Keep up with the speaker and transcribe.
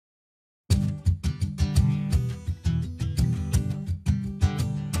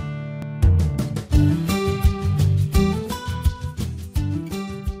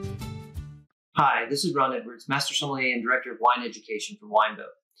this is Ron Edwards, Master Sommelier and Director of Wine Education for Winebow.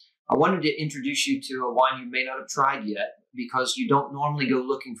 I wanted to introduce you to a wine you may not have tried yet because you don't normally go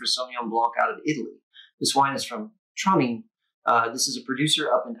looking for Sauvignon Blanc out of Italy. This wine is from Tramin. This is a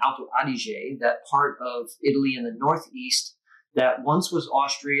producer up in Alto Adige, that part of Italy in the northeast that once was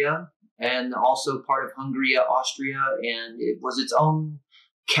Austria and also part of Hungary, Austria, and it was its own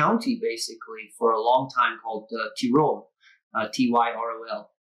county basically for a long time called Tyrol, Tyrol.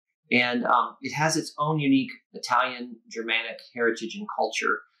 And it has its own unique Italian Germanic heritage and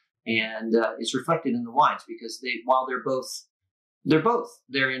culture, and it's reflected in the wines because while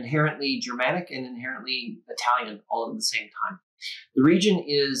they're inherently Germanic and inherently Italian all at the same time. The region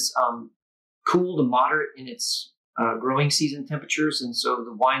is cool to moderate in its growing season temperatures, and so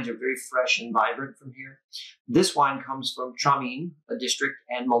the wines are very fresh and vibrant from here. This wine comes from Tramin, a district,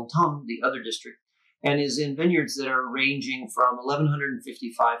 and Montam, the other district, and is in vineyards that are ranging from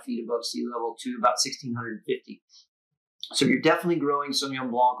 1,155 feet above sea level to about 1,650. So you're definitely growing Sauvignon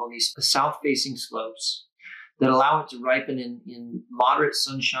Blanc on these south-facing slopes that allow it to ripen in moderate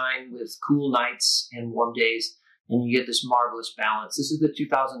sunshine with cool nights and warm days, and you get this marvelous balance. This is the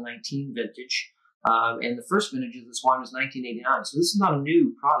 2019 vintage, and the first vintage of this wine was 1989. So this is not a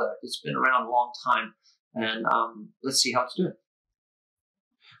new product. It's been around a long time, and let's see how it's doing.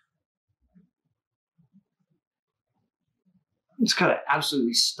 It's got an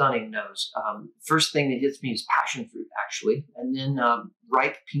absolutely stunning nose. First thing that hits me is passion fruit, actually, and then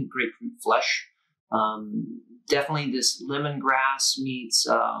ripe pink grapefruit flesh. Definitely this lemongrass meets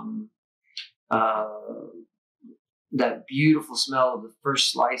that beautiful smell of the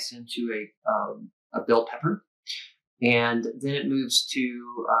first slice into a bell pepper. And then it moves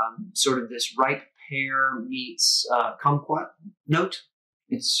to sort of this ripe pear meets kumquat note.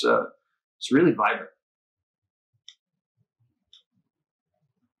 It's really vibrant.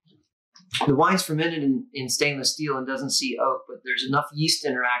 The wine's fermented in stainless steel and doesn't see oak, but there's enough yeast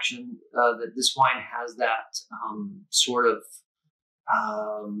interaction that this wine has that sort of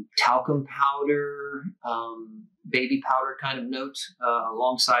talcum powder, baby powder kind of note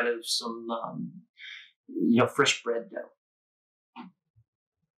alongside of some, fresh bread dough.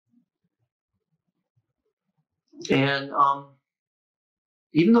 And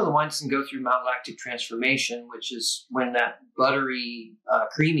even though the wine doesn't go through malolactic transformation, which is when that buttery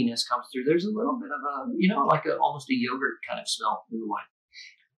creaminess comes through, there's a little bit of almost a yogurt kind of smell in the wine.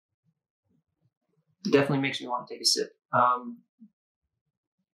 It definitely makes me want to take a sip.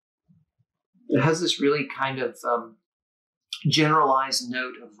 It has this really kind of generalized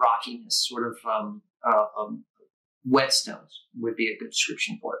note of rockiness, sort of whetstones would be a good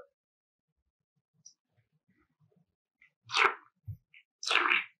description for it.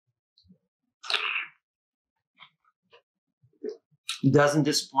 Doesn't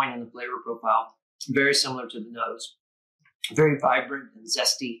disappoint in the flavor profile. Very similar to the nose. Very vibrant and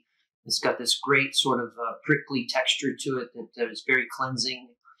zesty. It's got this great sort of prickly texture to it that is very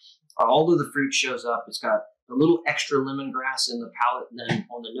cleansing. All of the fruit shows up. It's got a little extra lemongrass in the palate than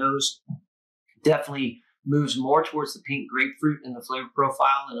on the nose. Definitely moves more towards the pink grapefruit in the flavor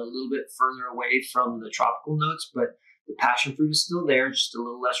profile and a little bit further away from the tropical notes, but the passion fruit is still there, just a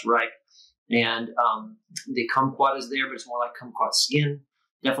little less ripe. And the kumquat is there, but it's more like kumquat skin.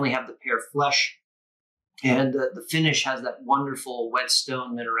 Definitely have the pear flesh. And the finish has that wonderful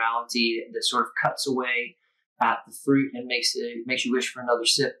whetstone minerality that sort of cuts away at the fruit and makes you wish for another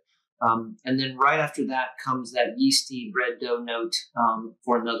sip. And then right after that comes that yeasty bread dough note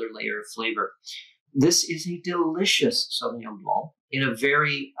for another layer of flavor. This is a delicious Sauvignon Blanc in a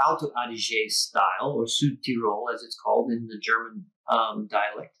very Alto Adige style, or Südtirol as it's called in the German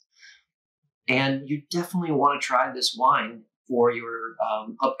dialect. And you definitely want to try this wine for your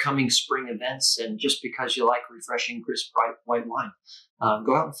upcoming spring events, and just because you like refreshing, crisp, bright white wine.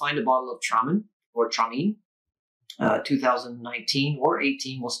 Go out and find a bottle of Tramin or Tramin. 2019 or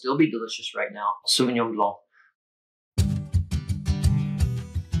 18 will still be delicious right now. Sauvignon Blanc.